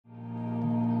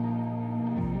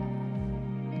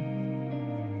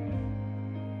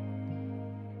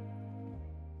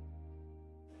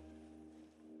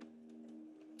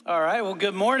All right, well,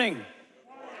 good morning.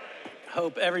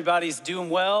 Hope everybody's doing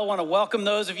well. I want to welcome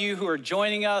those of you who are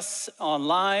joining us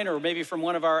online or maybe from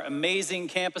one of our amazing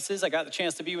campuses. I got the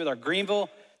chance to be with our Greenville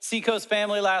Seacoast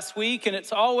family last week, and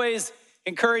it's always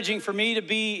encouraging for me to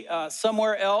be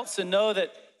somewhere else and know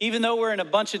that even though we're in a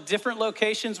bunch of different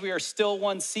locations, we are still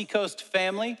one Seacoast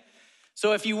family.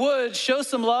 So if you would, show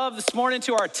some love this morning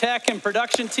to our tech and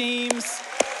production teams.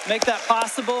 Make that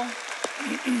possible.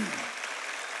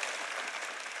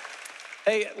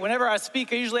 Hey, whenever I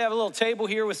speak, I usually have a little table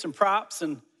here with some props,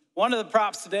 and one of the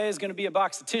props today is gonna be a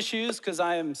box of tissues because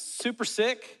I am super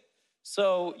sick.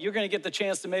 So you're gonna get the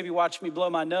chance to maybe watch me blow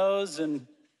my nose, and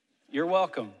you're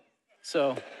welcome.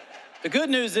 So the good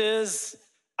news is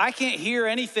I can't hear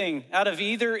anything out of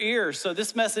either ear, so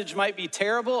this message might be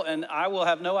terrible, and I will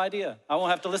have no idea. I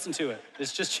won't have to listen to it.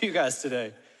 It's just you guys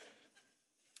today.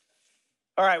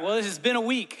 All right, well, it has been a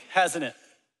week, hasn't it?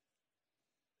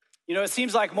 You know, it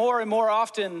seems like more and more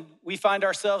often we find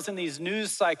ourselves in these news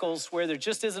cycles where there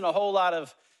just isn't a whole lot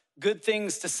of good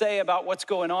things to say about what's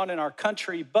going on in our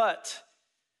country, but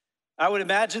I would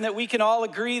imagine that we can all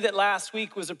agree that last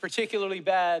week was a particularly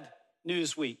bad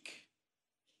news week.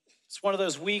 It's one of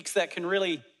those weeks that can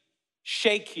really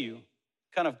shake you,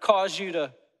 kind of cause you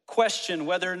to question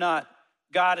whether or not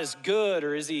God is good,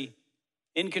 or is he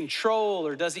in control,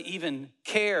 or does he even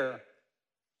care?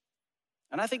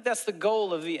 And I think that's the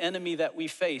goal of the enemy that we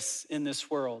face in this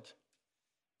world.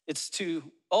 It's to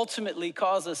ultimately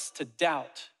cause us to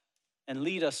doubt and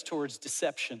lead us towards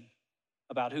deception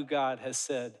about who God has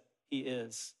said he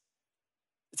is.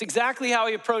 It's exactly how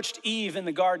he approached Eve in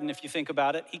the garden, if you think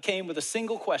about it. He came with a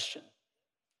single question.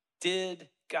 Did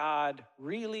God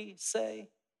really say?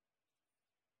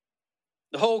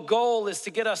 The whole goal is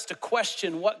to get us to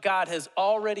question what God has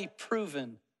already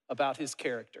proven about his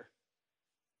character.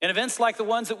 And events like the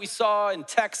ones that we saw in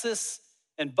Texas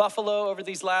and Buffalo over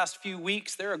these last few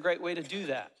weeks, they're a great way to do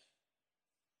that.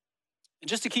 And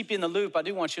just to keep you in the loop, I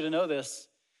do want you to know this.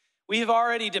 We have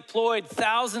already deployed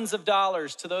thousands of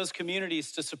dollars to those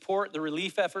communities to support the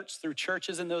relief efforts through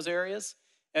churches in those areas.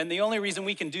 And the only reason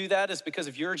we can do that is because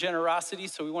of your generosity.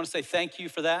 So we want to say thank you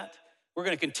for that. We're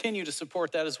going to continue to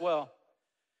support that as well.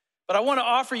 But I want to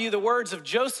offer you the words of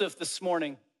Joseph this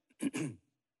morning,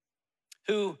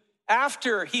 who,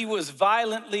 after he was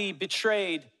violently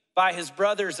betrayed by his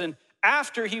brothers, and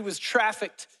after he was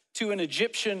trafficked to an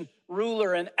Egyptian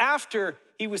ruler, and after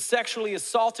he was sexually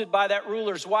assaulted by that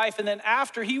ruler's wife, and then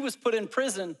after he was put in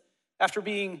prison after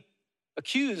being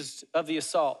accused of the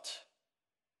assault,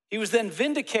 he was then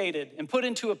vindicated and put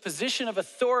into a position of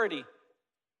authority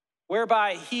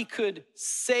whereby he could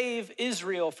save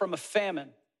Israel from a famine.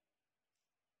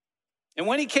 And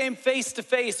when he came face to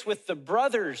face with the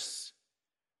brothers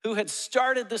who had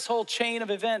started this whole chain of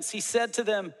events, he said to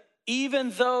them, even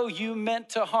though you meant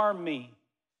to harm me,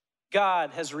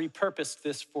 God has repurposed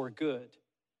this for good.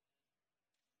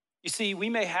 You see,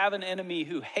 we may have an enemy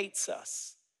who hates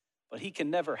us, but he can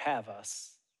never have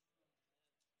us.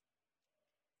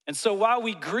 And so while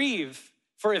we grieve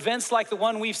for events like the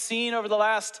one we've seen over the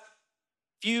last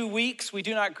few weeks, we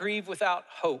do not grieve without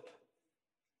hope.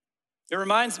 It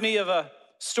reminds me of a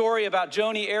story about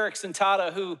Joni Eareckson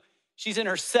Tada, who she's in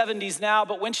her 70s now,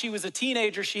 but when she was a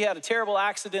teenager, she had a terrible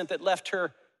accident that left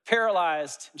her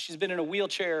paralyzed, and she's been in a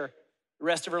wheelchair the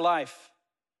rest of her life.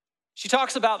 She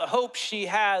talks about the hope she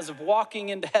has of walking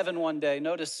into heaven one day.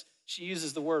 Notice she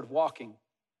uses the word walking.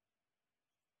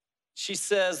 She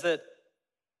says that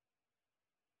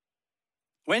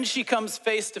when she comes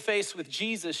face to face with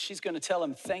Jesus, she's going to tell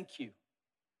him, thank you.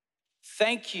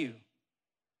 Thank you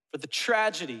for the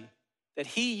tragedy that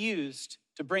he used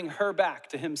to bring her back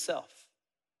to himself.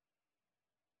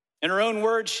 In her own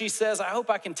words, she says, I hope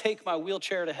I can take my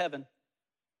wheelchair to heaven.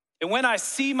 And when I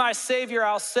see my Savior,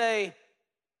 I'll say,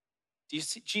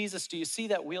 Jesus, do you see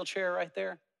that wheelchair right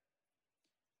there?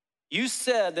 You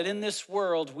said that in this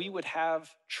world we would have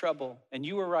trouble. And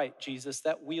you were right, Jesus,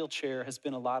 that wheelchair has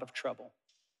been a lot of trouble.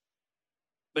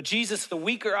 But Jesus, the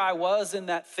weaker I was in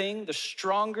that thing, the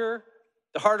stronger,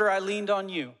 the harder I leaned on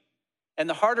you. And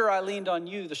the harder I leaned on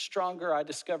you, the stronger I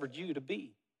discovered you to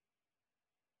be.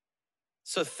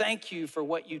 So thank you for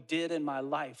what you did in my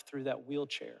life through that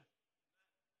wheelchair.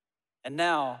 And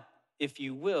now, if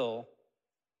you will,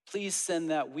 please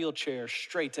send that wheelchair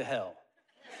straight to hell.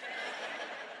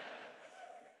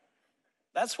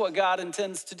 That's what God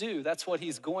intends to do. That's what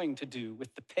he's going to do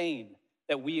with the pain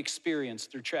that we experience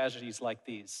through tragedies like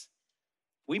these.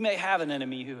 We may have an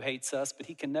enemy who hates us, but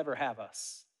he can never have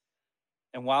us.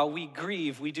 And while we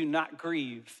grieve, we do not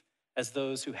grieve as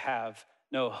those who have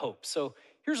no hope. So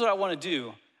here's what I want to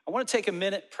do. I want to take a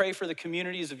minute, pray for the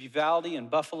communities of Uvalde and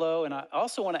Buffalo, and I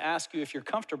also want to ask you if you're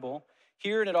comfortable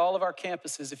here and at all of our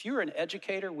campuses, if you're an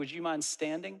educator, would you mind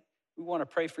standing? We want to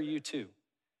pray for you too.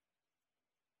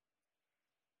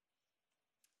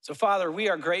 So Father, we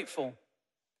are grateful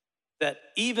that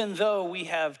even though we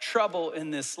have trouble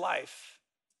in this life,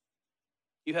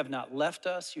 you have not left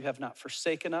us, you have not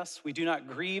forsaken us. We do not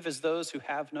grieve as those who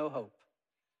have no hope.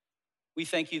 We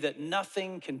thank you that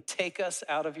nothing can take us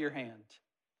out of your hand.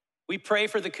 We pray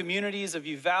for the communities of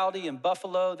Uvalde and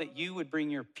Buffalo that you would bring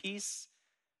your peace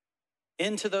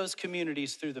into those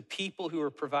communities through the people who are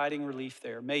providing relief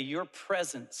there. May your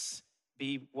presence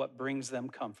be what brings them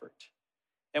comfort.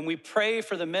 And we pray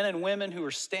for the men and women who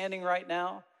are standing right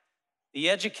now, the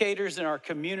educators in our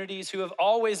communities who have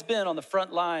always been on the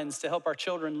front lines to help our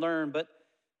children learn, but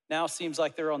now seems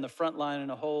like they're on the front line in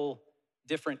a whole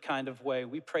different kind of way.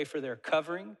 We pray for their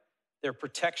covering, their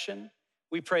protection.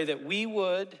 We pray that we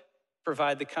would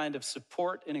provide the kind of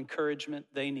support and encouragement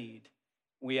they need.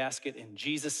 We ask it in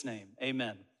Jesus' name,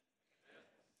 amen.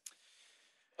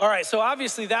 All right, so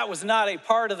obviously that was not a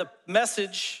part of the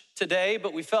message today,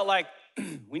 but we felt like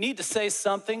we need to say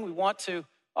something. We want to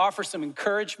offer some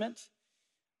encouragement.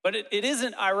 But it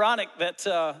isn't ironic that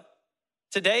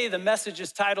today the message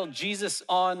is titled Jesus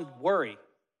on Worry.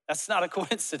 That's not a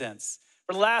coincidence.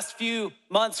 For the last few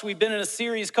months, we've been in a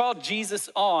series called Jesus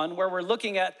On, where we're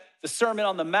looking at the Sermon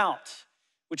on the Mount,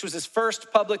 which was his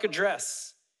first public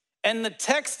address. And the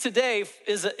text today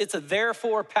it's a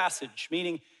therefore passage,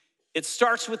 meaning it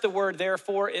starts with the word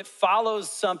therefore, it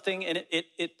follows something, and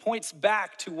it points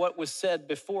back to what was said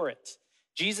before it.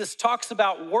 Jesus talks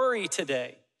about worry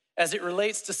today as it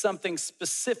relates to something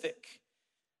specific.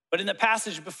 But in the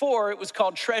passage before, it was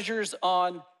called Treasures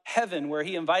on Heaven, where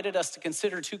he invited us to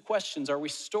consider two questions. Are we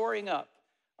storing up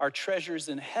our treasures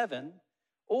in heaven,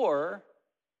 or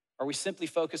are we simply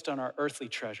focused on our earthly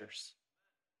treasures?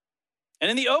 And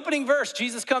in the opening verse,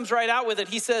 Jesus comes right out with it.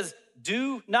 He says,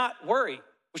 do not worry,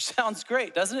 which sounds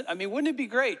great, doesn't it? I mean, wouldn't it be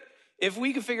great if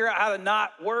we could figure out how to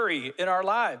not worry in our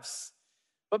lives?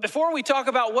 But before we talk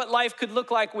about what life could look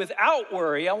like without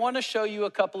worry, I want to show you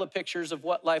a couple of pictures of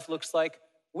what life looks like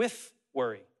with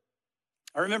worry.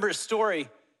 I remember a story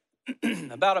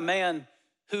about a man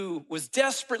who was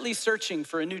desperately searching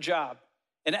for a new job,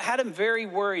 and it had him very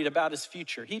worried about his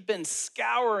future. He'd been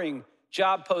scouring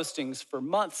job postings for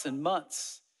months and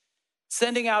months,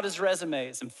 sending out his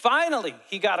resumes, and finally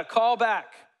he got a call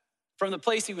back from the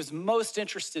place he was most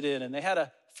interested in, and they had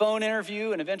a phone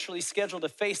interview and eventually scheduled a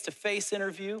face-to-face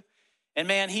interview. And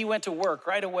man, he went to work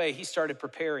right away. He started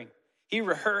preparing. He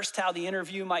rehearsed how the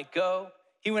interview might go.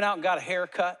 He went out and got a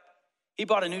haircut. He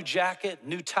bought a new jacket,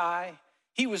 new tie.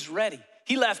 He was ready.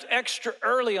 He left extra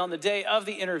early on the day of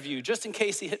the interview, just in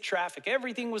case he hit traffic.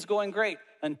 Everything was going great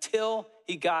until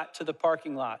he got to the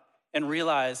parking lot and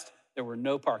realized there were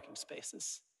no parking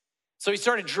spaces. So he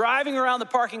started driving around the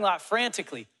parking lot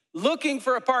frantically, looking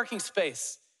for a parking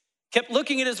space. Kept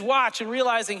looking at his watch and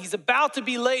realizing he's about to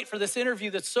be late for this interview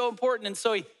that's so important. And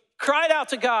so he cried out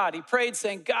to God. He prayed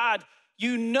saying, God,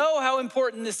 you know how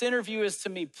important this interview is to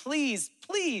me. Please,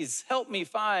 please help me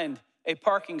find a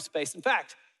parking space. In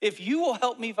fact, if you will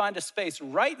help me find a space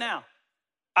right now,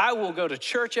 I will go to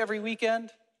church every weekend.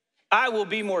 I will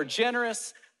be more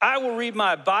generous. I will read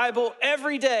my Bible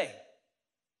every day.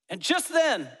 And just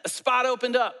then, a spot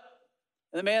opened up.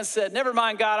 And the man said, never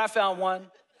mind, God, I found one.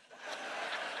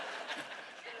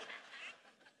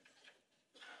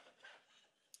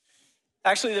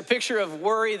 Actually, the picture of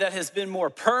worry that has been more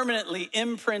permanently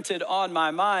imprinted on my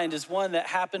mind is one that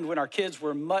happened when our kids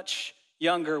were much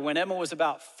younger. When Emma was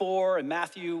about 4 and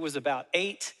Matthew was about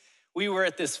 8, we were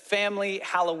at this family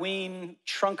Halloween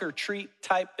trunk or treat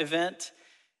type event.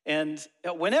 And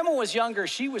when Emma was younger,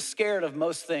 she was scared of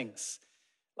most things.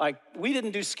 Like, we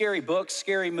didn't do scary books,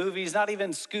 scary movies, not even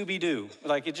Scooby-Doo.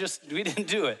 We didn't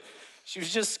do it. She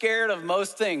was just scared of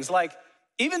most things. Like,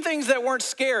 even things that weren't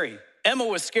scary, Emma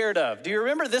was scared of. Do you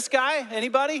remember this guy?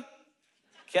 Anybody?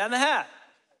 Cat in the Hat.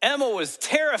 Emma was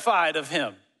terrified of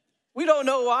him. We don't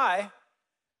know why.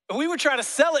 But we would try to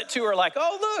sell it to her like,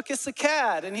 oh, look, it's a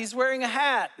cat, and he's wearing a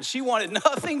hat. And she wanted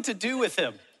nothing to do with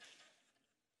him.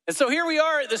 And so here we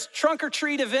are at this trunk or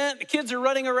treat event. The kids are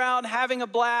running around, having a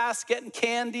blast, getting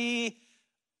candy.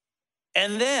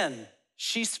 And then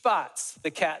she spots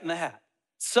the Cat in the Hat.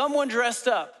 Someone dressed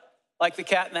up like the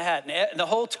Cat in the Hat, and the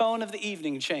whole tone of the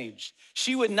evening changed.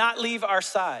 She would not leave our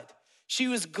side. She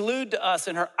was glued to us,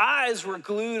 and her eyes were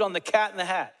glued on the Cat in the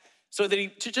Hat, so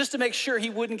that just to make sure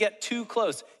he wouldn't get too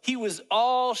close. He was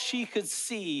all she could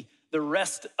see the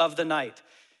rest of the night.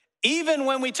 Even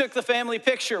when we took the family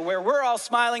picture where we're all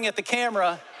smiling at the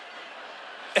camera,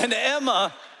 and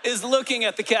Emma is looking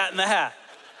at the Cat in the Hat.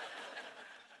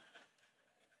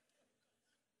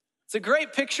 It's a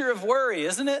great picture of worry,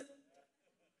 isn't it?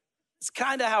 It's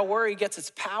kind of how worry gets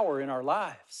its power in our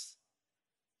lives.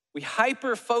 We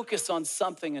hyper-focus on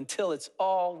something until it's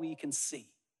all we can see.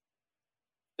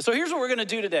 So here's what we're gonna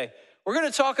do today. We're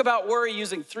gonna talk about worry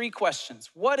using 3 questions.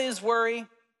 What is worry?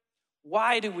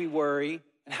 Why do we worry?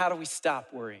 And how do we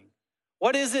stop worrying?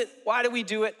 What is it? Why do we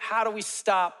do it? How do we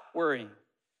stop worrying?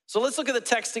 So let's look at the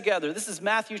text together. This is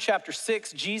Matthew chapter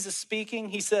 6, Jesus speaking.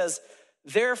 He says,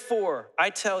 "Therefore, I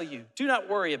tell you, do not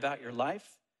worry about your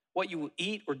life, what you will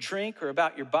eat or drink, or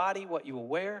about your body, what you will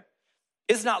wear.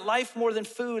 Is not life more than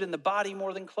food and the body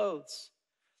more than clothes?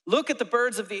 Look at the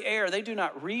birds of the air. They do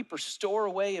not reap or store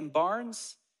away in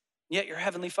barns, yet your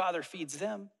heavenly Father feeds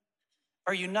them.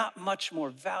 Are you not much more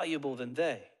valuable than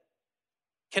they?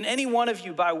 Can any one of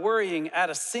you, by worrying, add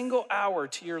a single hour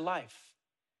to your life?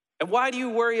 And why do you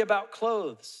worry about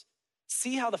clothes?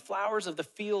 See how the flowers of the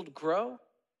field grow?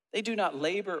 They do not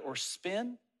labor or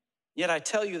spin. Yet I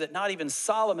tell you that not even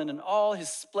Solomon in all his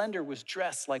splendor was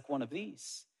dressed like one of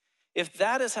these. If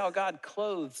that is how God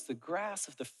clothes the grass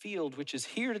of the field, which is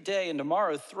here today and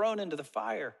tomorrow thrown into the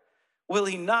fire, will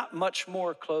he not much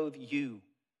more clothe you,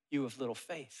 you of little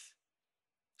faith?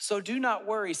 So do not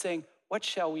worry, saying, what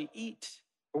shall we eat?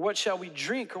 Or what shall we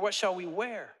drink? Or what shall we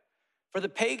wear? For the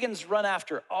pagans run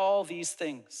after all these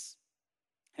things,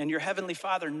 and your heavenly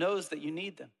Father knows that you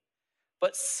need them.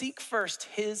 But seek first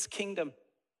his kingdom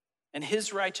and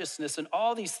his righteousness, and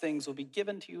all these things will be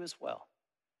given to you as well.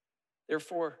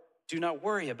 Therefore, do not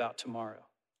worry about tomorrow,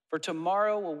 for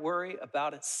tomorrow will worry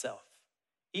about itself.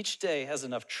 Each day has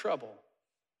enough trouble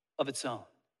of its own."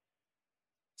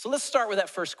 So let's start with that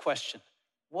first question.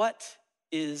 What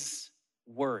is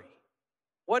worry?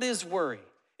 What is worry?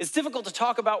 It's difficult to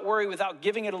talk about worry without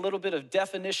giving it a little bit of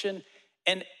definition.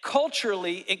 And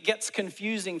culturally, it gets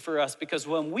confusing for us because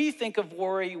when we think of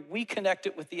worry, we connect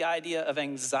it with the idea of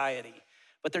anxiety,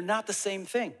 but they're not the same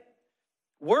thing.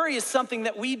 Worry is something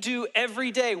that we do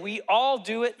every day. We all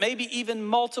do it, maybe even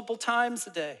multiple times a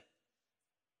day.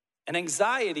 And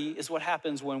anxiety is what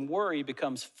happens when worry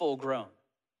becomes full grown.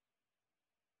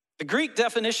 The Greek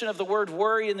definition of the word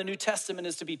worry in the New Testament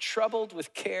is to be troubled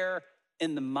with care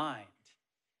in the mind.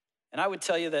 And I would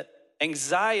tell you that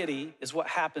anxiety is what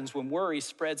happens when worry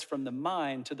spreads from the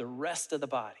mind to the rest of the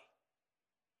body.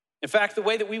 In fact, the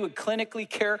way that we would clinically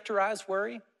characterize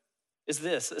worry is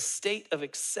this: a state of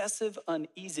excessive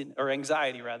uneasiness, or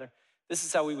anxiety rather. This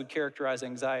is how we would characterize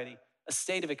anxiety: a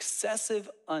state of excessive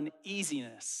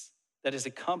uneasiness that is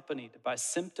accompanied by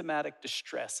symptomatic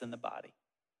distress in the body.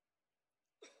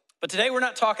 But today we're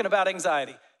not talking about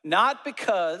anxiety, not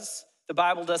because the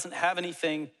Bible doesn't have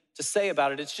anything to say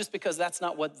about it. It's just because that's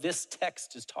not what this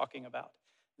text is talking about.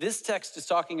 This text is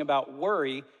talking about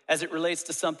worry as it relates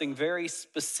to something very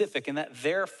specific, and that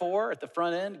therefore at the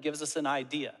front end gives us an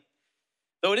idea.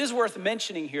 Though it is worth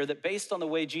mentioning here that based on the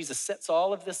way Jesus sets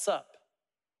all of this up,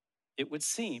 it would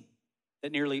seem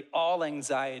that nearly all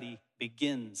anxiety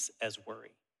begins as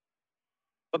worry.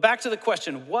 But back to the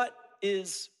question, what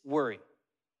is worry?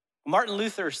 Martin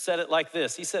Luther said it like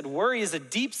this. He said, "Worry is a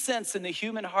deep sense in the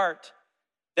human heart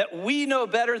that we know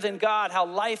better than God how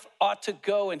life ought to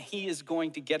go and he is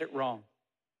going to get it wrong.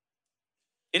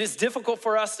 It is difficult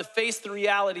for us to face the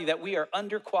reality that we are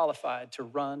underqualified to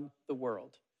run the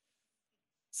world."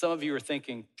 Some of you are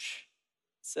thinking,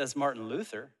 says Martin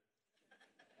Luther.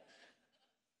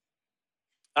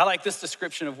 I like this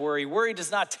description of worry. Worry does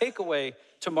not take away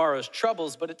tomorrow's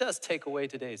troubles, but it does take away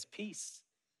today's peace.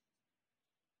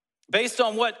 Based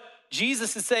on what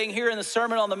Jesus is saying here in the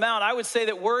Sermon on the Mount, I would say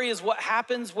that worry is what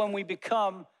happens when we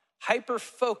become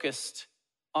hyper-focused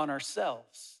on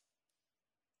ourselves.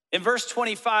 In verse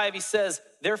 25, he says,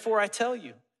 "Therefore I tell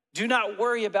you, do not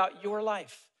worry about your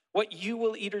life, what you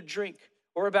will eat or drink,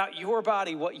 or about your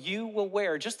body, what you will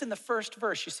wear." Just in the first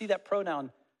verse, you see that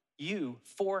pronoun you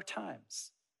 4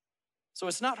 times. So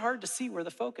it's not hard to see where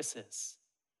the focus is.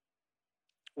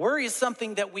 Worry is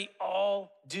something that we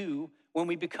all do when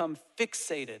we become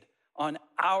fixated on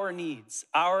our needs,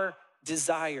 our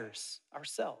desires,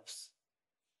 ourselves.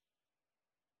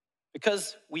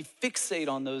 Because we fixate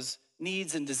on those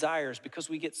needs and desires, because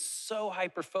we get so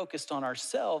hyper-focused on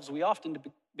ourselves, we often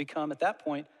become, at that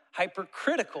point,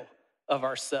 hypercritical of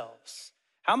ourselves.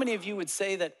 How many of you would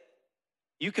say that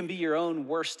you can be your own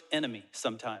worst enemy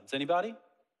sometimes? Anybody?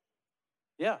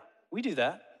 Yeah, we do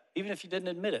that. Even if you didn't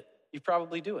admit it, you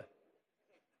probably do it.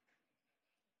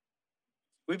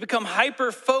 We become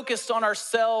hyper-focused on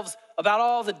ourselves about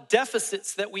all the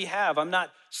deficits that we have. I'm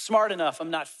not smart enough.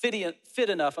 I'm not fit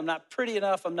enough. I'm not pretty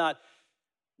enough. I'm not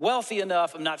wealthy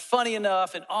enough, I'm not funny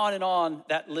enough, and on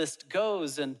that list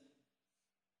goes. And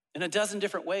in a dozen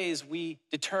different ways, we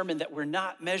determine that we're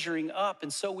not measuring up,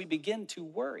 and so we begin to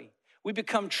worry. We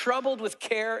become troubled with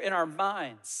care in our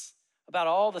minds about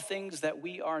all the things that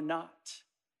we are not.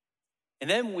 And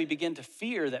then we begin to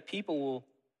fear that people will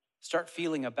start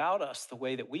feeling about us the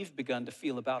way that we've begun to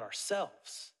feel about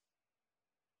ourselves.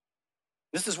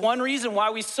 This is one reason why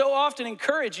we so often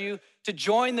encourage you to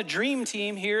join the dream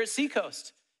team here at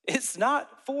Seacoast. It's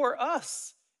not for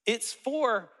us, it's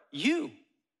for you.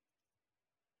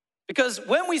 Because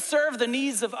when we serve the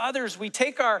needs of others, we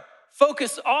take our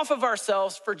focus off of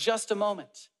ourselves for just a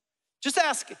moment. Just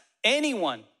ask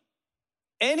anyone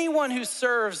who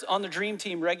serves on the dream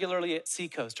team regularly at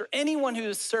Seacoast, or anyone who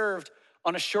has served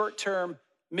on a short-term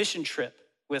mission trip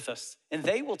with us, and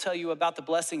they will tell you about the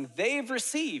blessing they've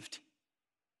received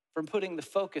from putting the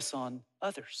focus on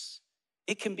others.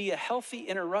 It can be a healthy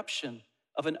interruption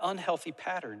of an unhealthy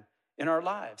pattern in our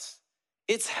lives.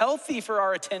 It's healthy for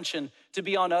our attention to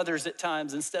be on others at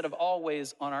times instead of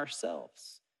always on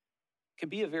ourselves. It can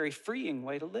be a very freeing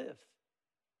way to live.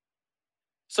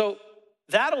 So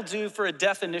that'll do for a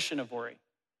definition of worry.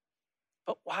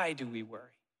 But why do we worry?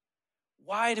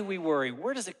 Why do we worry?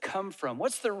 Where does it come from?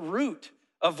 What's the root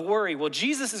of worry? Well,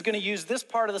 Jesus is going to use this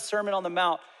part of the Sermon on the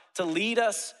Mount to lead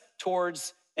us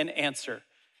towards an answer.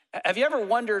 Have you ever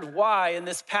wondered why in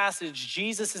this passage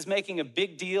Jesus is making a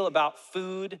big deal about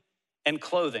food and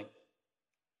clothing?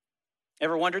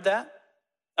 Ever wondered that?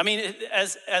 I mean,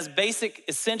 as basic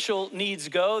essential needs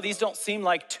go, these don't seem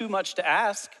like too much to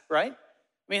ask, right?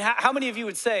 I mean, how many of you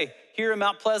would say here in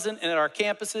Mount Pleasant and at our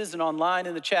campuses and online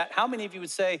in the chat, how many of you would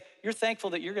say you're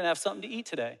thankful that you're going to have something to eat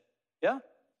today? Yeah?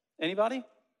 Anybody?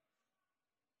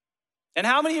 And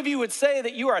how many of you would say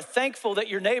that you are thankful that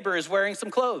your neighbor is wearing some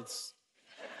clothes?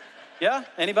 Yeah?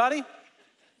 Anybody?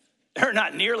 There are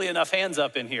not nearly enough hands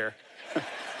up in here.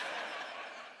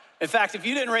 In fact, if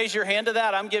you didn't raise your hand to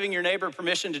that, I'm giving your neighbor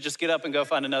permission to just get up and go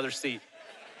find another seat.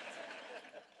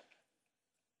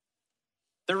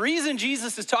 The reason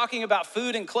Jesus is talking about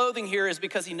food and clothing here is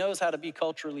because he knows how to be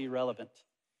culturally relevant.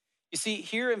 You see,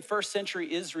 here in first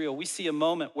century Israel, we see a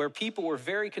moment where people were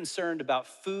very concerned about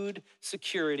food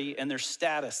security and their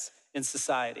status in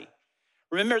society.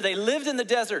 Remember, they lived in the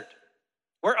desert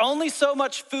where only so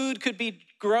much food could be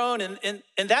grown, and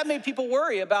that made people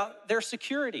worry about their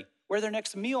security, where their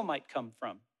next meal might come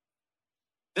from.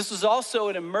 This was also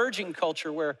an emerging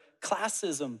culture where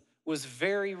classism was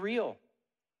very real.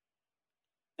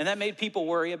 And that made people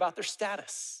worry about their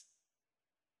status.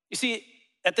 You see,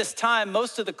 at this time,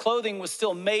 most of the clothing was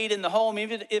still made in the home.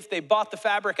 Even if they bought the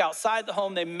fabric outside the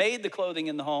home, they made the clothing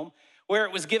in the home, where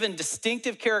it was given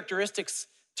distinctive characteristics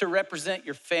to represent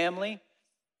your family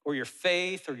or your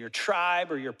faith or your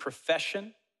tribe or your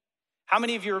profession. How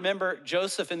many of you remember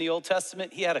Joseph in the Old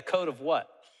Testament? He had a coat of what?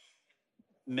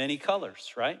 Many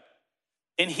colors, right?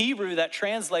 In Hebrew, that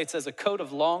translates as a coat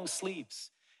of long sleeves.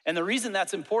 And the reason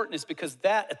that's important is because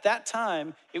at that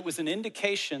time, it was an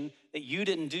indication that you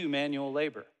didn't do manual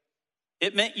labor.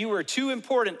 It meant you were too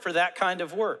important for that kind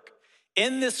of work.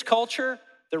 In this culture,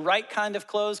 the right kind of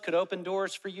clothes could open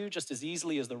doors for you just as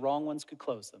easily as the wrong ones could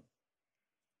close them.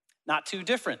 Not too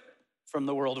different from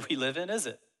the world we live in, is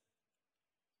it?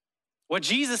 What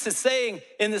Jesus is saying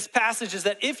in this passage is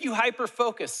that if you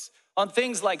hyper-focus on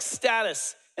things like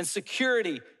status and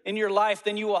security in your life,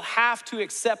 then you will have to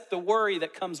accept the worry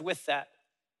that comes with that.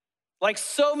 Like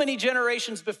so many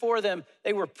generations before them,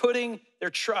 they were putting their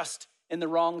trust in the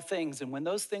wrong things. And when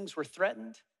those things were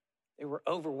threatened, they were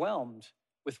overwhelmed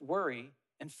with worry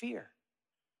and fear.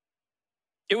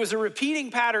 It was a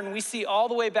repeating pattern we see all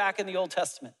the way back in the Old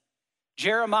Testament.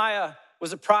 Jeremiah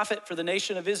was a prophet for the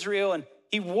nation of Israel, and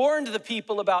he warned the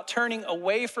people about turning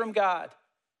away from God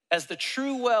as the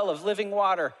true well of living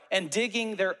water and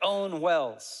digging their own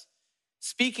wells.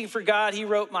 Speaking for God, he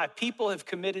wrote, "My people have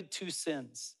committed two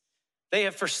sins. They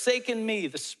have forsaken me,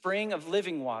 the spring of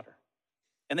living water,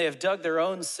 and they have dug their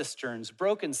own cisterns,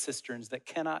 broken cisterns that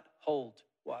cannot hold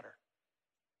water."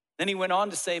 Then he went on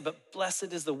to say, "But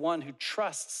blessed is the one who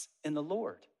trusts in the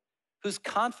Lord, whose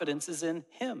confidence is in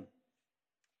him.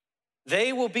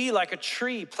 They will be like a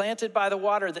tree planted by the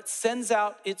water that sends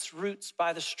out its roots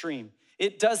by the stream.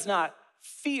 It does not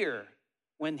fear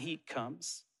when heat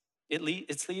comes.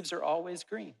 Its leaves are always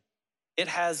green. It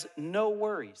has no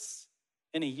worries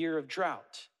in a year of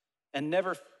drought and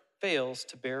never fails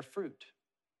to bear fruit."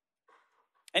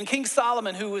 And King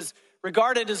Solomon, who was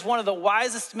regarded as one of the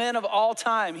wisest men of all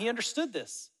time, he understood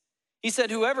this. He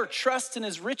said, "Whoever trusts in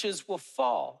his riches will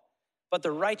fall, but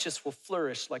the righteous will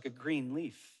flourish like a green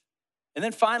leaf." And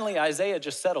then finally, Isaiah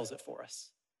just settles it for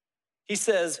us. He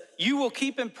says, you will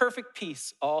keep in perfect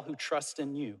peace all who trust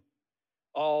in you,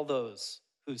 all those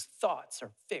whose thoughts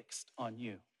are fixed on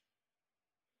you.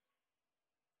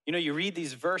 You know, you read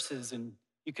these verses and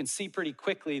you can see pretty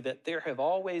quickly that there have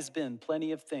always been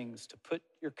plenty of things to put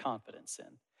your confidence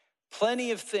in,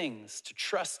 plenty of things to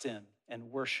trust in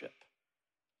and worship.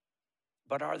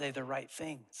 But are they the right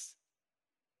things?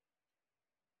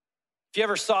 If you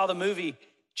ever saw the movie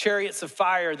Chariots of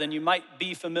Fire, then you might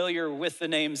be familiar with the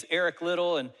names Eric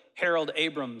Liddell and Harold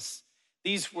Abrams.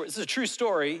 This is a true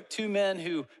story, two men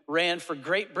who ran for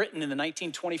Great Britain in the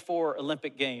 1924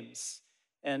 Olympic Games.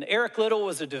 And Eric Liddell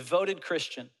was a devoted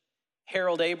Christian.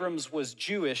 Harold Abrams was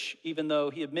Jewish, even though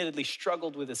he admittedly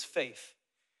struggled with his faith.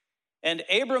 And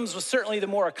Abrams was certainly the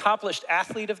more accomplished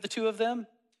athlete of the two of them,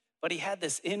 but he had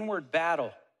this inward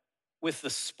battle with the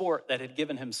sport that had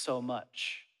given him so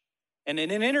much. And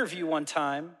in an interview one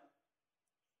time,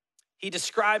 he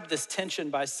described this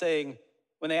tension by saying,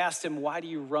 when they asked him, why do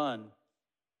you run?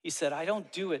 He said, I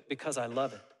don't do it because I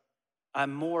love it.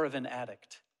 I'm more of an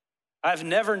addict. I've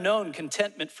never known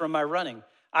contentment from my running.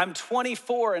 I'm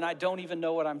 24 and I don't even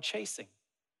know what I'm chasing.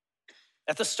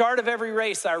 At the start of every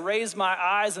race, I raise my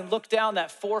eyes and look down that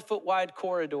 4-foot wide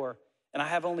corridor, and I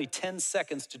have only 10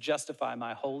 seconds to justify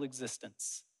my whole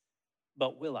existence.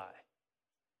 But will I?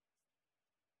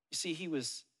 You see, he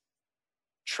was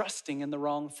trusting in the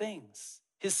wrong things.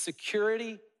 His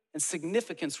security and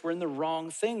significance were in the wrong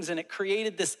things, and it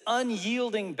created this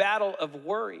unyielding battle of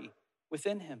worry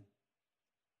within him.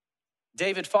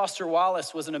 David Foster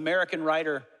Wallace was an American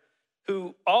writer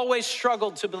who always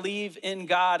struggled to believe in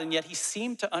God, and yet he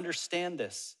seemed to understand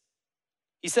this.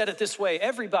 He said it this way,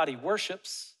 everybody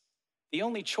worships. The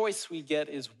only choice we get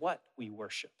is what we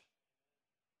worship.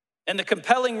 And the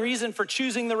compelling reason for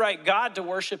choosing the right God to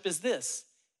worship is this.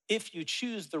 If you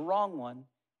choose the wrong one,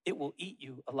 it will eat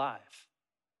you alive.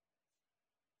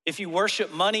 If you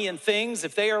worship money and things,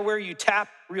 if they are where you tap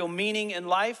real meaning in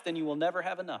life, then you will never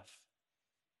have enough.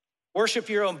 Worship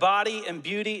your own body and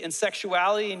beauty and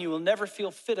sexuality, and you will never feel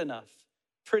fit enough,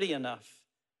 pretty enough,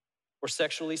 or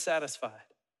sexually satisfied.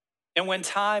 And when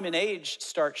time and age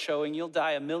start showing, you'll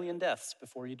die 1,000,000 deaths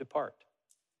before you depart.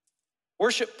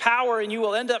 Worship power, and you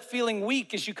will end up feeling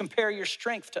weak as you compare your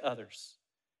strength to others.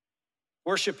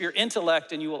 Worship your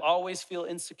intellect, and you will always feel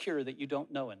insecure that you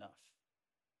don't know enough.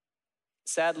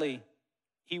 Sadly,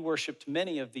 he worshiped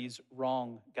many of these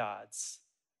wrong gods.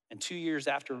 And 2 years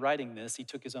after writing this, he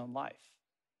took his own life.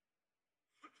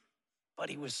 But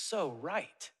he was so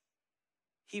right.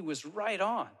 He was right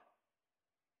on.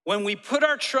 When we put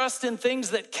our trust in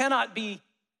things that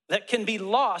can be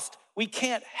lost, we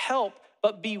can't help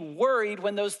but be worried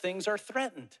when those things are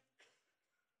threatened.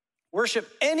 Worship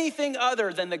anything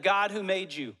other than the God who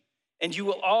made you, and you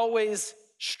will always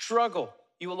struggle.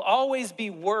 You will always be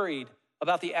worried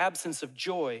about the absence of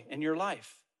joy in your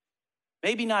life.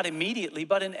 Maybe not immediately,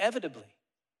 but inevitably.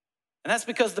 And that's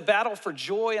because the battle for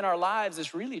joy in our lives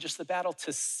is really just the battle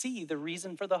to see the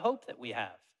reason for the hope that we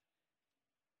have.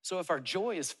 So if our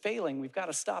joy is failing, we've got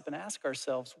to stop and ask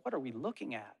ourselves, what are we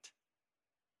looking at?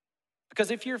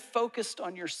 Because if you're focused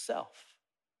on yourself,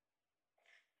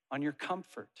 on your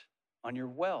comfort, on your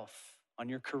wealth, on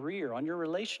your career, on your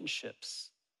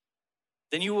relationships,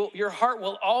 then your heart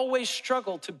will always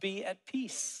struggle to be at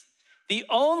peace. The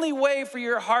only way for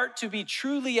your heart to be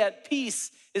truly at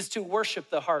peace is to worship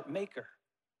the heart maker.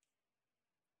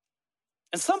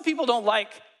 And some people don't like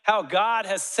how God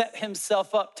has set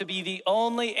himself up to be the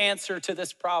only answer to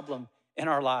this problem in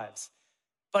our lives.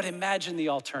 But imagine the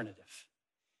alternative.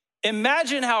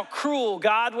 Imagine how cruel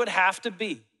God would have to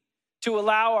be to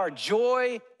allow our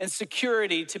joy and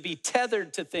security to be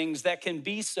tethered to things that can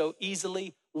be so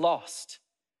easily lost.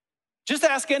 Just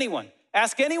ask anyone.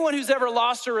 Ask anyone who's ever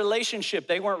lost a relationship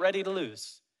they weren't ready to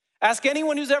lose. Ask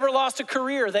anyone who's ever lost a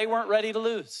career they weren't ready to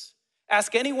lose.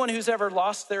 Ask anyone who's ever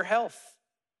lost their health.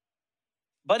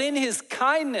 But in his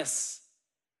kindness,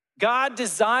 God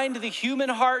designed the human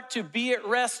heart to be at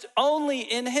rest only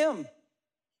in him,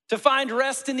 to find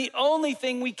rest in the only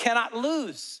thing we cannot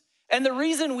lose. And the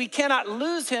reason we cannot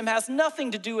lose him has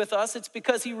nothing to do with us. It's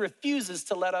because he refuses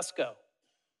to let us go.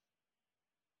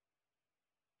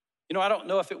 You know, I don't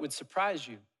know if it would surprise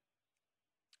you,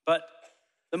 but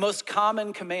the most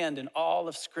common command in all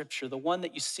of Scripture, the one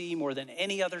that you see more than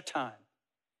any other time,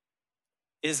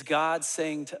 is God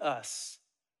saying to us,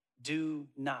 do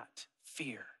not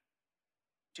fear.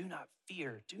 Do not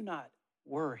fear. Do not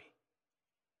worry.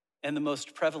 And the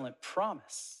most prevalent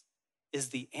promise is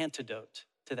the antidote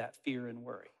to that fear and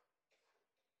worry.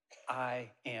 I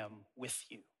am with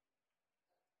you.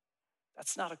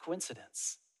 That's not a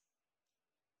coincidence.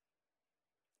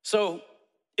 So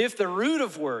If the root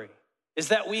of worry is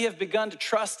that we have begun to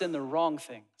trust in the wrong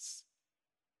things,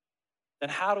 then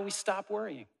how do we stop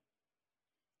worrying?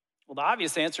 Well, the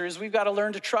obvious answer is we've got to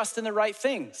learn to trust in the right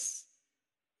things.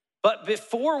 But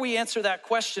before we answer that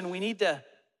question, we need to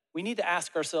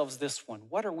ask ourselves this one: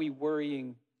 what are we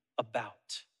worrying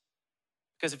about?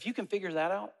 Because if you can figure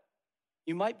that out,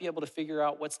 you might be able to figure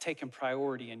out what's taken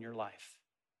priority in your life.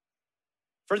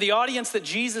 For the audience that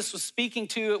Jesus was speaking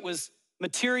to, it was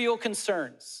material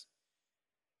concerns.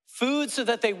 Food so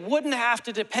that they wouldn't have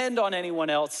to depend on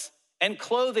anyone else, and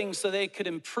clothing so they could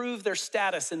improve their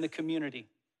status in the community.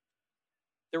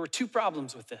 There were two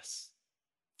problems with this.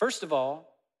 First of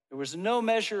all, there was no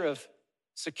measure of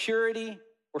security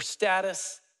or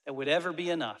status that would ever be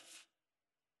enough.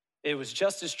 It was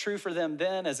just as true for them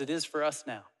then as it is for us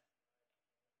now.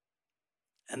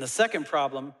 And the second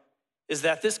problem is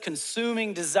that this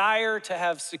consuming desire to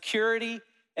have security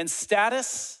and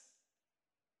status,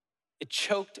 it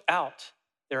choked out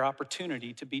their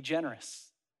opportunity to be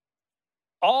generous.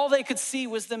 All they could see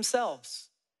was themselves.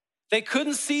 They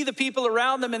couldn't see the people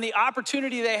around them and the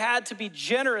opportunity they had to be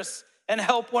generous and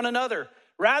help one another.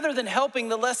 Rather than helping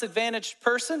the less advantaged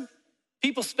person,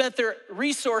 people spent their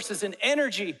resources and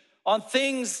energy on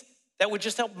things that would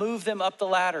just help move them up the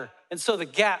ladder. And so the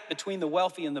gap between the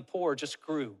wealthy and the poor just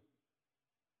grew.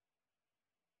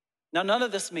 Now, none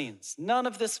of this means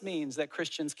that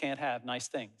Christians can't have nice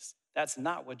things. That's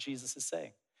not what Jesus is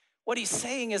saying. What he's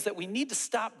saying is that we need to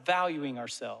stop valuing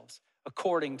ourselves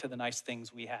according to the nice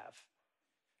things we have.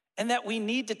 And that we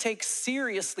need to take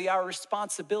seriously our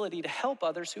responsibility to help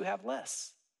others who have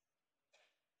less.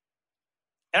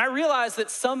 And I realize that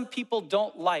some people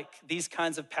don't like these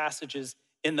kinds of passages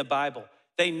in the Bible.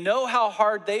 They know how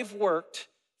hard they've worked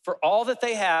for all that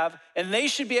they have, and they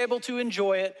should be able to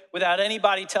enjoy it without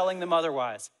anybody telling them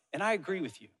otherwise. And I agree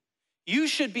with you. You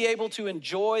should be able to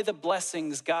enjoy the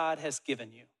blessings God has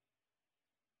given you.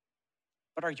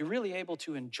 But are you really able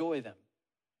to enjoy them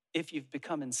if you've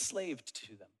become enslaved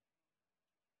to them?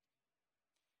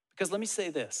 Because let me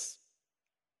say this: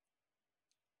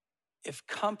 if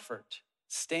comfort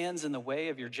stands in the way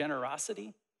of your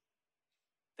generosity,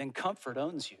 then comfort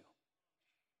owns you.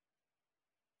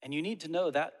 And you need to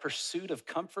know that pursuit of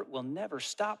comfort will never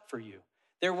stop for you.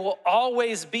 There will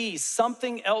always be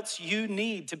something else you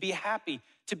need to be happy,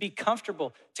 to be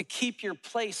comfortable, to keep your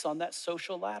place on that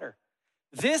social ladder.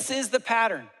 This is the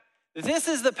pattern. This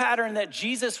is the pattern that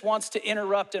Jesus wants to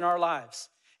interrupt in our lives.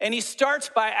 And he starts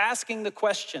by asking the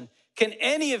question, can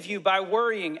any of you, by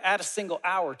worrying, add a single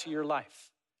hour to your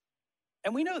life?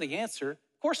 And we know the answer.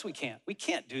 Of course we can't. We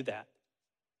can't do that.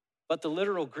 But the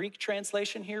literal Greek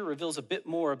translation here reveals a bit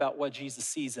more about what Jesus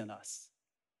sees in us.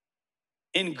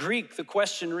 In Greek, the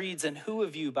question reads, and who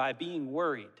of you, by being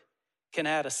worried, can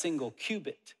add a single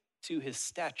cubit to his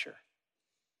stature?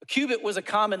 A cubit was a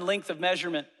common length of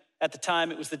measurement at the time.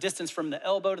 It was the distance from the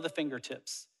elbow to the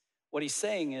fingertips. What he's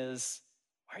saying is,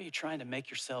 why are you trying to make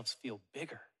yourselves feel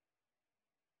bigger?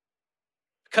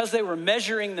 Because they were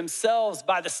measuring themselves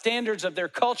by the standards of their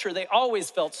culture, they always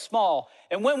felt small.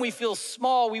 And when we feel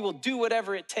small, we will do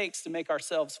whatever it takes to make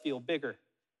ourselves feel bigger.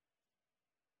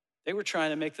 They were trying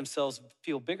to make themselves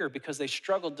feel bigger because they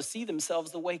struggled to see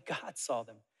themselves the way God saw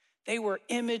them. They were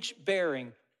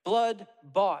image-bearing,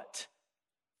 blood-bought,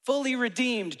 fully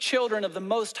redeemed children of the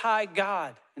Most High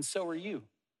God, and so are you.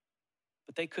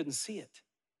 But they couldn't see it.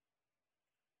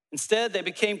 Instead, they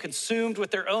became consumed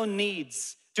with their own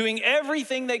needs, doing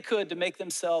everything they could to make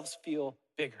themselves feel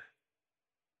bigger.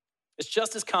 It's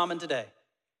just as common today.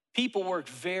 People work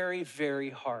very, very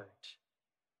hard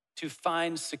to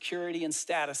find security and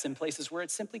status in places where it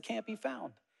simply can't be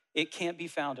found. It can't be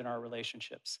found in our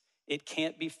relationships. It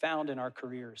can't be found in our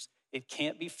careers. It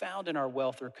can't be found in our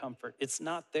wealth or comfort. It's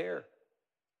not there.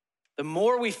 The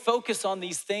more we focus on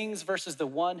these things versus the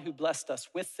one who blessed us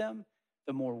with them,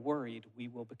 the more worried we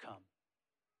will become.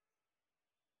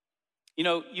 You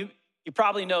know, you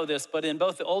probably know this, but in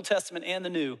both the Old Testament and the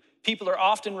New, people are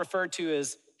often referred to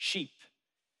as sheep.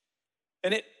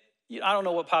 And I don't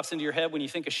know what pops into your head when you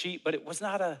think of sheep, but it was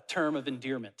not a term of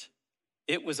endearment.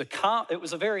 It was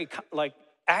a very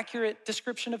accurate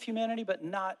description of humanity, but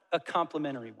not a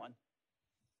complimentary one.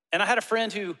 And I had a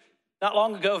friend who not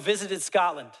long ago visited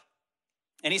Scotland.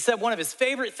 And he said one of his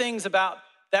favorite things about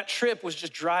that trip was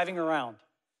just driving around,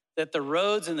 that the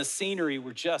roads and the scenery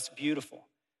were just beautiful.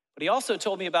 But he also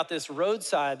told me about this road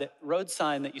sign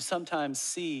that you sometimes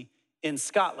see in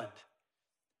Scotland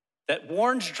that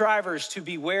warns drivers to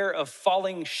beware of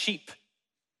falling sheep.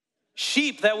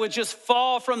 Sheep that would just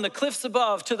fall from the cliffs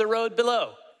above to the road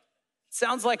below.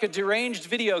 Sounds like a deranged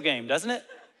video game, doesn't it?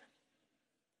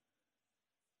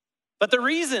 But the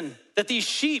reason that these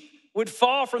sheep would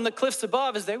fall from the cliffs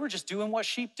above is they were just doing what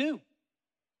sheep do.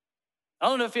 I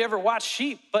don't know if you ever watch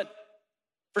sheep, but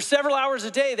for several hours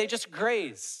a day, they just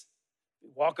graze. They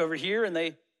walk over here and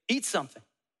they eat something.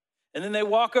 And then they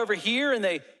walk over here and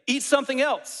they eat something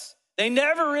else. They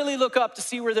never really look up to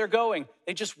see where they're going.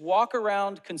 They just walk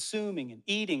around consuming and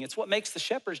eating. It's what makes the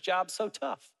shepherd's job so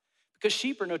tough, because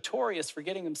sheep are notorious for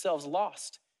getting themselves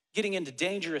lost, getting into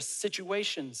dangerous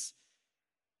situations.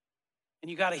 And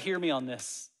you got to hear me on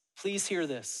this. Please hear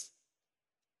this.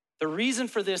 The reason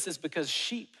for this is because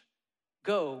sheep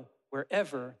go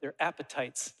wherever their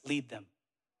appetites lead them.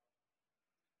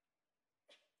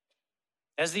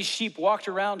 As these sheep walked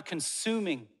around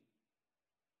consuming,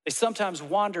 they sometimes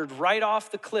wandered right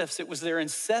off the cliffs. It was their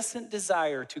incessant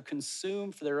desire to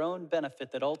consume for their own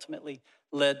benefit that ultimately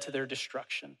led to their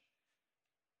destruction.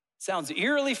 Sounds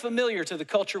eerily familiar to the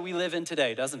culture we live in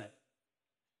today, doesn't it?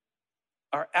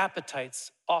 Our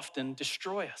appetites often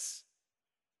destroy us.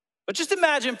 But just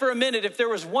imagine for a minute if there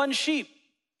was one sheep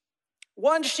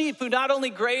who not only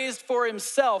grazed for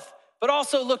himself, but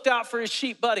also looked out for his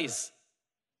sheep buddies.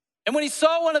 And when he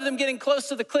saw one of them getting close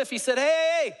to the cliff, he said,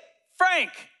 hey,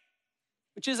 Frank,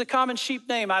 which is a common sheep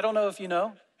name. I don't know if you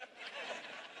know.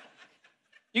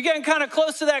 You're getting kind of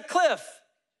close to that cliff.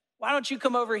 Why don't you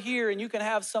come over here and you can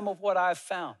have some of what I've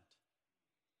found?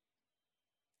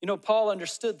 You know, Paul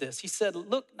understood this. He said,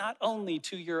 look not only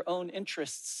to your own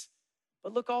interests,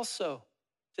 but look also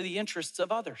to the interests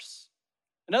of others.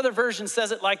 Another version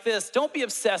says it like this: don't be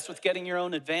obsessed with getting your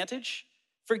own advantage.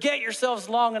 Forget yourselves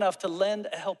long enough to lend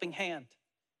a helping hand.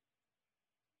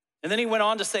 And then he went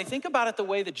on to say, think about it the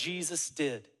way that Jesus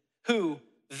did, who,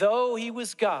 though he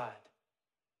was God,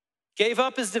 gave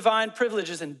up his divine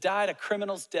privileges and died a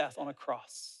criminal's death on a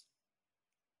cross.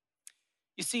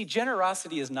 You see,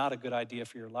 generosity is not a good idea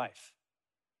for your life.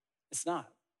 It's not.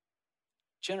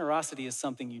 Generosity is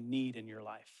something you need in your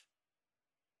life.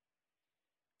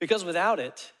 Because without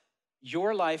it,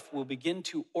 your life will begin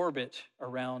to orbit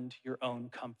around your own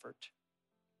comfort.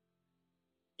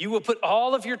 You will put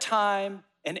all of your time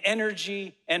and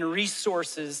energy and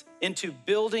resources into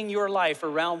building your life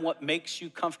around what makes you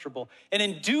comfortable. And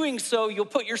in doing so, you'll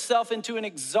put yourself into an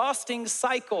exhausting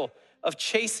cycle of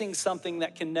chasing something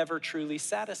that can never truly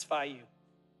satisfy you.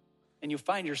 And you'll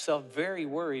find yourself very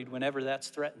worried whenever that's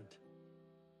threatened.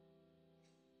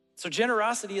 So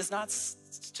generosity is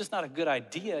it's just not a good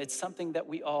idea. It's something that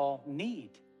we all need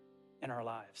in our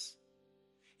lives.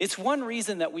 It's one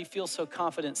reason that we feel so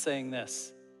confident saying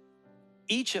this: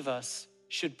 each of us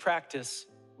should practice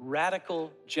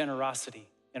radical generosity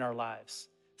in our lives.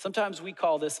 Sometimes we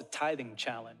call this a tithing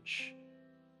challenge.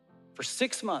 For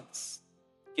 6 months,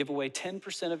 give away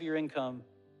 10% of your income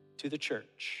to the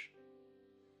church.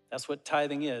 That's what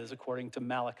tithing is, according to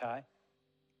Malachi.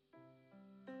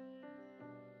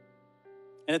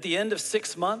 And at the end of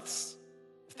 6 months,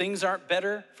 if things aren't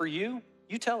better for you,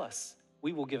 you tell us.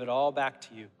 We will give it all back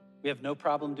to you. We have no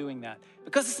problem doing that,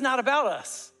 because it's not about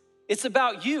us. It's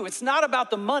about you. It's not about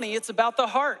the money. It's about the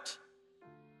heart.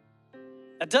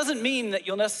 That doesn't mean that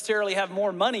you'll necessarily have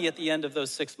more money at the end of those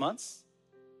 6 months,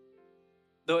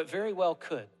 though it very well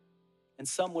could, and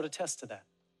some would attest to that.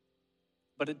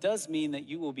 But it does mean that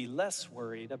you will be less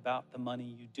worried about the money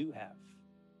you do have.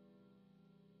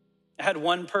 I had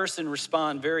one person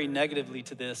respond very negatively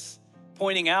to this,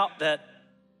 pointing out that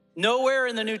nowhere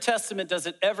in the New Testament does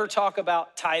it ever talk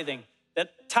about tithing,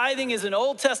 that tithing is an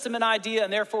Old Testament idea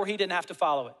and therefore he didn't have to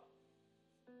follow it.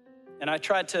 And I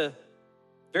tried to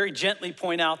very gently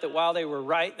point out that while they were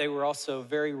right, they were also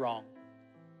very wrong.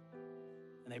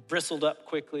 And they bristled up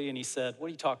quickly and he said, what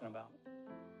are you talking about?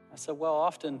 I said, well,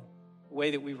 often the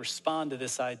way that we respond to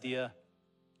this idea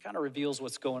kind of reveals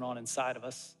what's going on inside of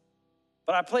us.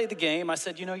 But I played the game. I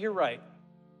said, you're right.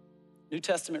 New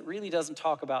Testament really doesn't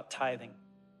talk about tithing.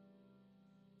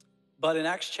 But in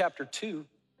Acts chapter 2,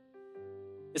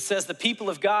 it says the people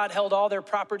of God held all their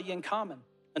property in common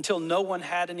until no one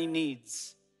had any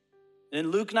needs. And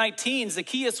in Luke 19,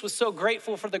 Zacchaeus was so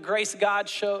grateful for the grace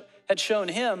God had shown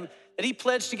him that he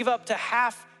pledged to give up to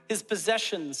half his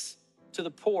possessions to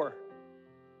the poor.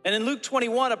 And in Luke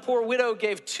 21, a poor widow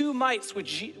gave 2 mites,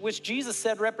 which Jesus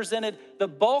said represented the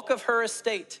bulk of her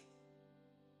estate.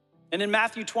 And in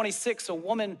Matthew 26, a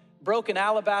woman broke an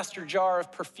alabaster jar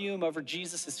of perfume over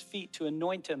Jesus' feet to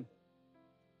anoint him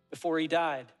before he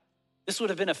died. This would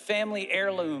have been a family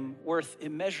heirloom worth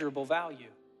immeasurable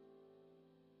value.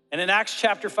 And in Acts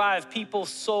chapter 5, people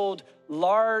sold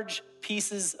large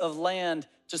pieces of land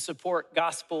to support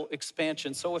gospel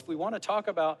expansion. So if we want to talk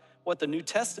about what the New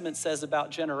Testament says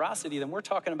about generosity, then we're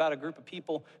talking about a group of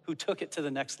people who took it to the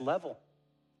next level.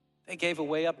 They gave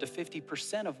away up to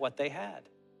 50% of what they had.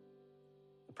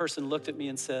 The person looked at me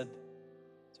and said,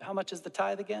 "So how much is the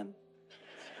tithe again?"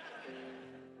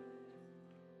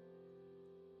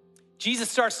 Jesus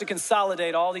starts to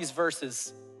consolidate all these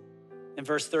verses in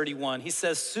verse 31. He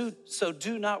says, so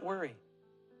do not worry,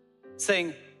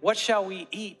 saying, what shall we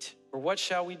eat? Or what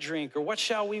shall we drink? Or what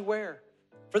shall we wear?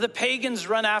 For the pagans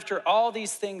run after all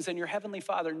these things, and your heavenly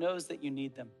Father knows that you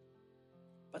need them.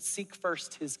 But seek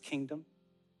first his kingdom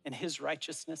and his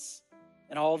righteousness,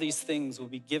 and all these things will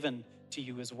be given to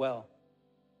you as well.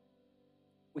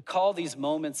 We call these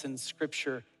moments in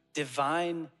Scripture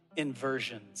divine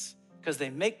inversions because they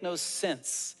make no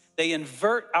sense. They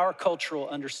invert our cultural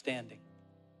understanding.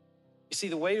 You see,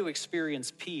 the way to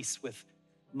experience peace with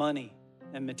money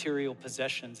and material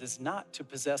possessions is not to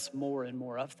possess more and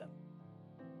more of them.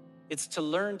 It's to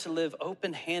learn to live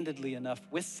open-handedly enough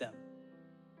with them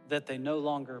that they no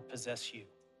longer possess you.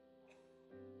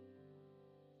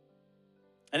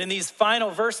 And in these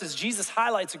final verses, Jesus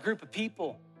highlights a group of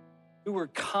people who were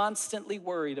constantly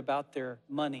worried about their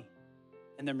money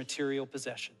and their material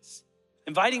possessions,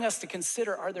 inviting us to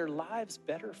consider, are their lives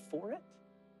better for it?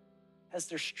 Has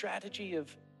their strategy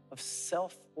of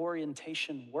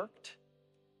self-orientation worked?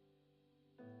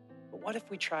 But what if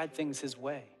we tried things his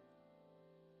way?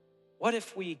 What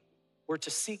if we were to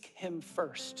seek him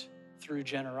first through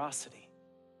generosity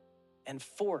and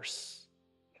force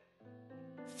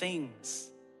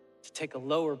things to take a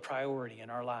lower priority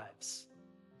in our lives?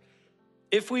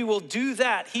 If we will do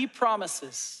that, he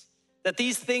promises that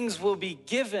these things will be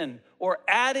given or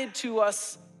added to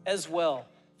us as well.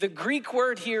 The Greek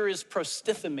word here is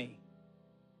prostithemi,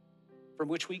 from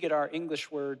which we get our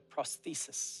English word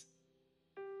prosthesis,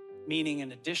 meaning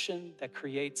an addition that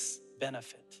creates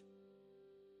benefit.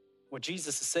 What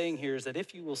Jesus is saying here is that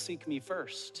if you will seek me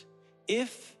first,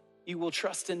 if you will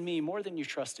trust in me more than you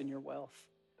trust in your wealth,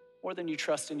 more than you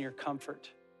trust in your comfort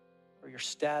or your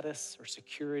status or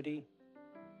security,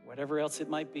 whatever else it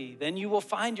might be, then you will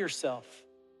find yourself.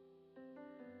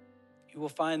 You will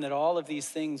find that all of these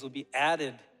things will be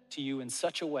added to you in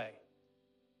such a way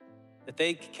that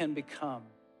they can become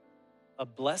a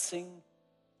blessing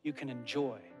you can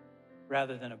enjoy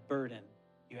rather than a burden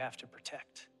you have to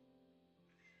protect.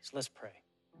 So let's pray.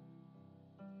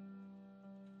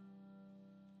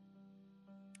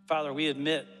 Father, we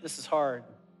admit this is hard.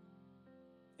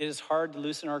 It is hard to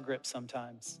loosen our grip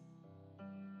sometimes.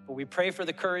 But we pray for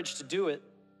the courage to do it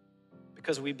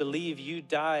because we believe you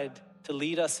died to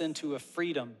lead us into a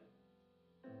freedom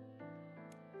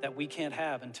that we can't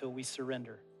have until we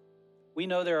surrender. We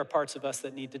know there are parts of us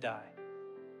that need to die.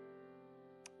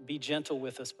 Be gentle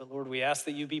with us, but Lord, we ask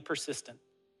that you be persistent.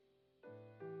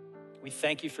 We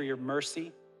thank you for your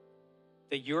mercy,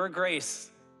 that your grace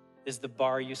is the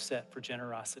bar you set for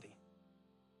generosity.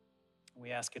 We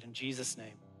ask it in Jesus'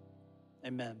 name.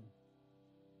 Amen.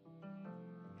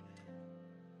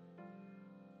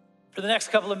 For the next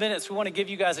couple of minutes, we want to give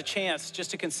you guys a chance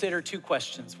just to consider two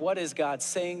questions. What is God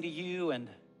saying to you, and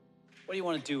what do you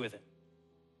want to do with it?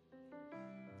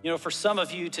 You know, for some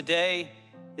of you, today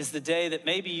is the day that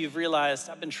maybe you've realized,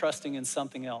 I've been trusting in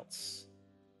something else,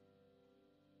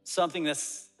 something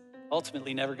that's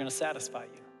ultimately never going to satisfy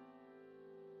you.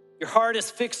 Your heart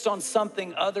is fixed on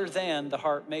something other than the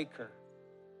heart maker.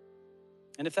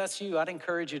 And if that's you, I'd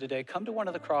encourage you today, come to one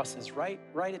of the crosses, write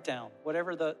it down,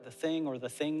 whatever the thing or the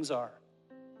things are.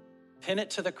 Pin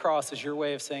it to the cross as your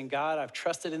way of saying, God, I've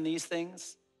trusted in these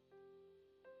things,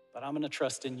 but I'm going to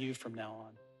trust in you from now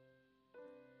on.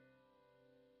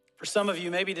 For some of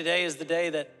you, maybe today is the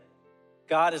day that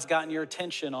God has gotten your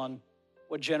attention on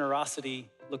what generosity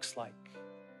looks like.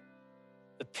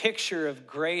 The picture of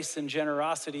grace and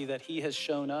generosity that he has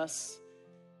shown us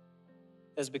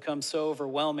has become so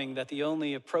overwhelming that the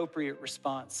only appropriate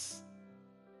response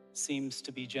seems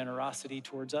to be generosity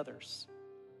towards others.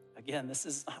 Again, this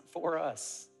is not for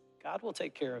us. God will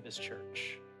take care of his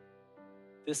church.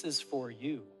 This is for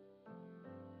you.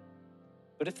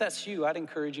 But if that's you, I'd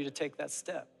encourage you to take that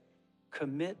step.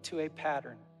 Commit to a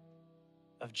pattern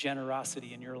of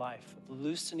generosity in your life, of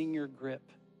loosening your grip.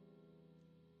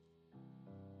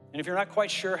 And if you're not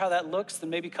quite sure how that looks, then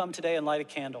maybe come today and light a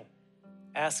candle.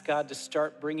 Ask God to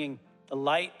start bringing the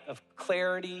light of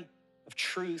clarity, of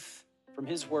truth from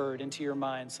his word into your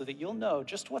mind so that you'll know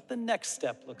just what the next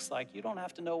step looks like. You don't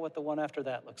have to know what the one after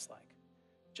that looks like,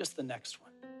 just the next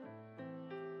one.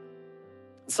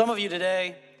 Some of you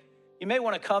today, you may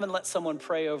want to come and let someone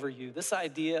pray over you. This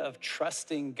idea of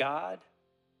trusting God,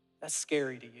 that's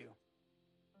scary to you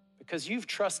because you've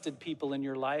trusted people in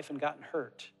your life and gotten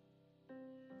hurt.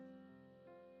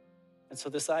 And so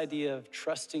this idea of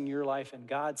trusting your life in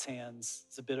God's hands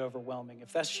is a bit overwhelming.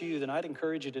 If that's you, then I'd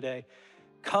encourage you today,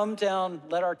 come down,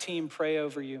 let our team pray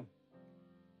over you,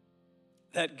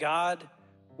 that God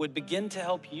would begin to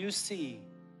help you see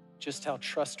just how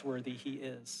trustworthy he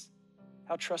is,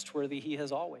 how trustworthy he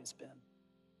has always been.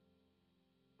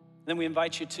 Then we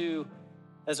invite you to,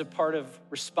 as a part of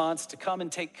response, to come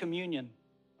and take communion,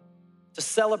 to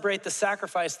celebrate the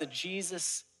sacrifice that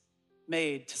Jesus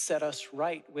made to set us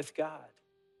right with God,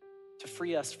 to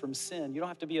free us from sin. You don't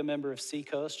have to be a member of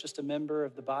Seacoast, just a member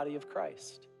of the body of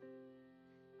Christ.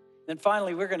 Then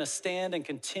finally, we're going to stand and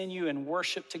continue and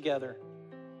worship together,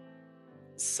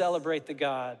 celebrate the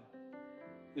God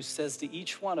who says to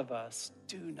each one of us,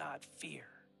 do not fear,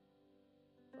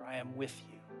 for I am with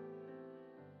you.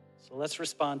 So let's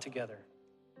respond together.